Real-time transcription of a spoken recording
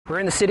We're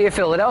in the city of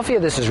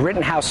Philadelphia. This is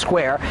Rittenhouse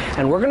Square,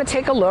 and we're going to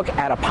take a look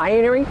at a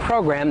pioneering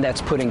program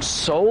that's putting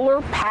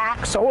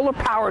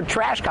solar-powered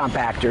trash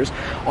compactors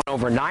on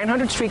over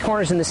 900 street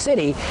corners in the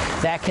city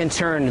that can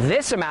turn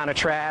this amount of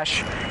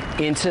trash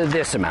into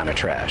this amount of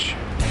trash.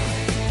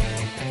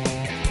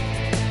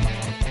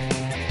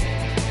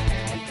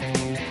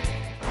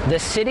 The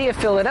city of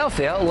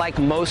Philadelphia, like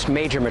most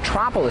major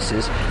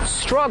metropolises,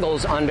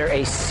 struggles under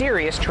a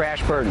serious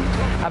trash burden.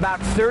 About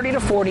 30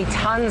 to 40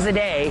 tons a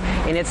day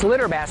in its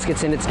litter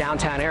baskets in its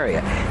downtown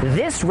area.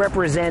 This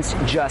represents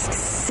just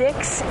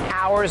 6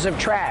 hours of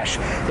trash.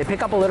 They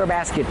pick up a litter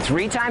basket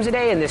 3 times a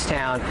day in this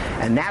town,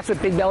 and that's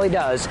what Big Belly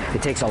does.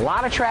 It takes a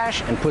lot of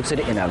trash and puts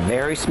it in a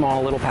very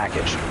small little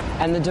package.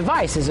 And the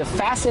device is a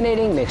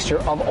fascinating mixture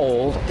of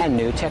old and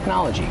new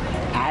technology.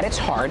 At its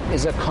heart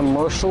is a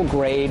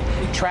commercial-grade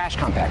trash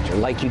compactor,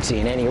 like you'd see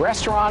in any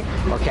restaurant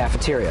or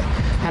cafeteria.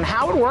 And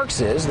how it works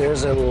is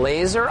there's a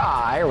laser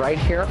eye right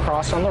here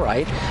across on the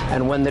right,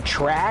 and when the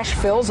trash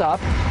fills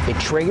up, it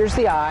triggers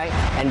the eye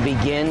and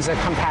begins a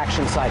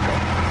compaction cycle.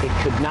 It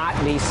could not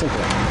be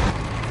simpler.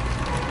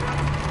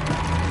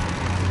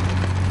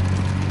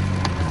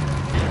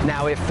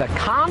 Now, if the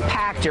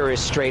compactor is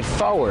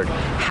straightforward,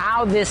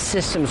 how this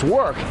system's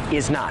work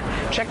is not.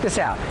 Check this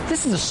out.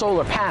 This is a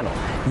solar panel.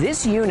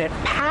 This unit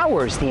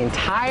powers the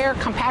entire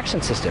compaction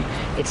system.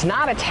 It's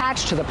not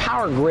attached to the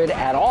power grid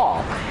at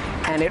all.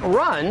 And it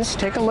runs,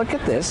 take a look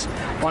at this,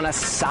 on a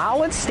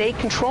solid-state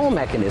control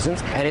mechanism,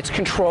 and it's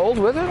controlled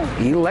with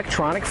an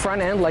electronic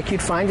front end like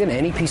you'd find in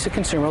any piece of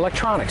consumer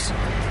electronics.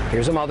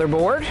 Here's a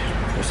motherboard.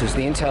 This is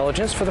the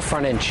intelligence for the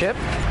front-end chip.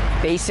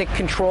 Basic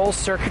control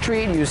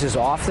circuitry. It uses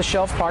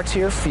off-the-shelf parts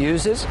here,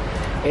 fuses.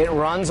 It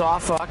runs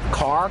off a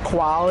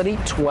car-quality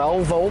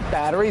 12-volt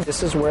battery.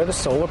 This is where the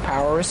solar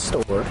power is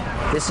stored.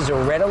 This is a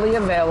readily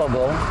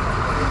available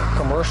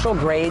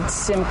commercial-grade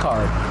SIM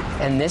card,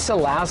 and this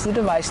allows the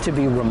device to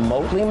be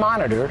remotely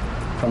monitored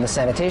from the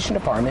sanitation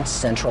department's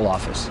central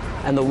office.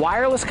 And the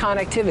wireless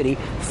connectivity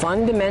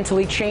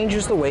fundamentally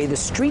changes the way the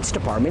streets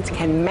department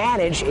can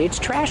manage its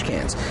trash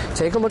cans.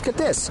 Take a look at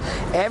this.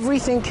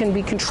 Everything can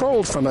be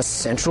controlled from a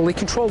centrally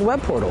controlled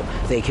web portal.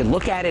 They can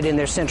look at it in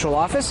their central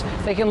office.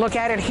 They can look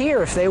at it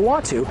here if they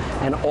want to.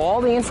 And all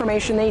the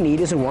information they need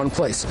is in one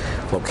place.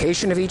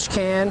 Location of each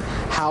can,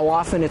 how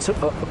often it's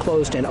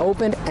closed and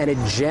opened, and a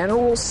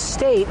general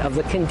state of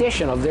the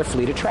condition of their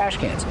fleet of trash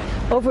cans.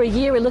 Over a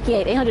year, we're looking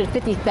at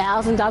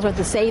 $850,000 worth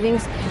of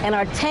savings, and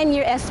our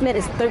 10-year estimate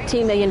is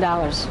 $13 million.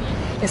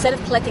 Instead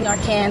of collecting our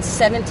cans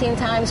 17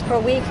 times per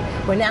week,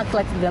 we're now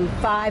collecting them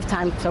 5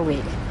 times per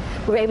week.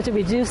 We're able to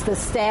reduce the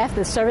staff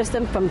that service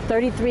them from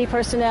 33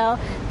 personnel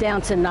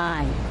down to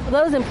 9.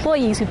 Those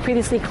employees who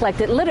previously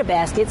collected litter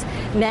baskets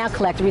now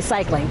collect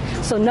recycling.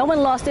 So no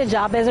one lost their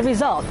job as a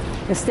result.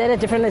 Instead of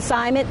different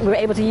assignment, we were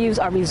able to use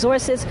our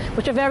resources,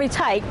 which are very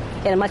tight,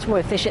 in a much more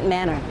efficient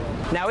manner.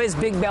 Now, is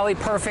Big Belly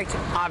perfect?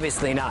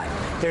 Obviously not.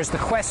 There's the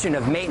question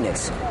of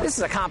maintenance. This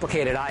is a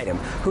complicated item.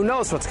 Who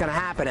knows what's going to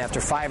happen after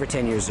 5 or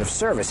 10 years of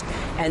service?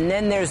 And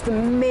then there's the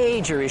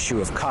major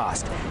issue of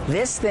cost.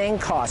 This thing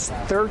costs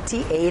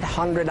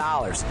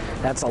 $3,800.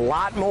 That's a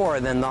lot more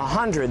than the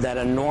 $100 that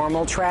a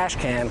normal trash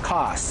can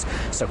costs.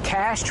 So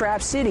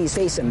cash-strapped cities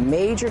face a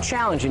major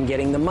challenge in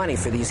getting the money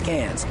for these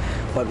cans.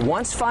 But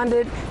once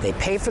funded, they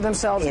pay for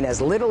themselves in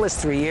as little as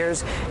 3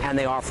 years, and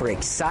they offer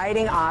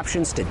exciting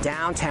options to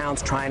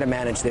downtowns trying to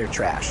manage their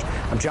trash.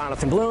 I'm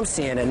Jonathan Bloom,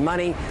 CNN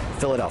Money,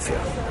 Philadelphia.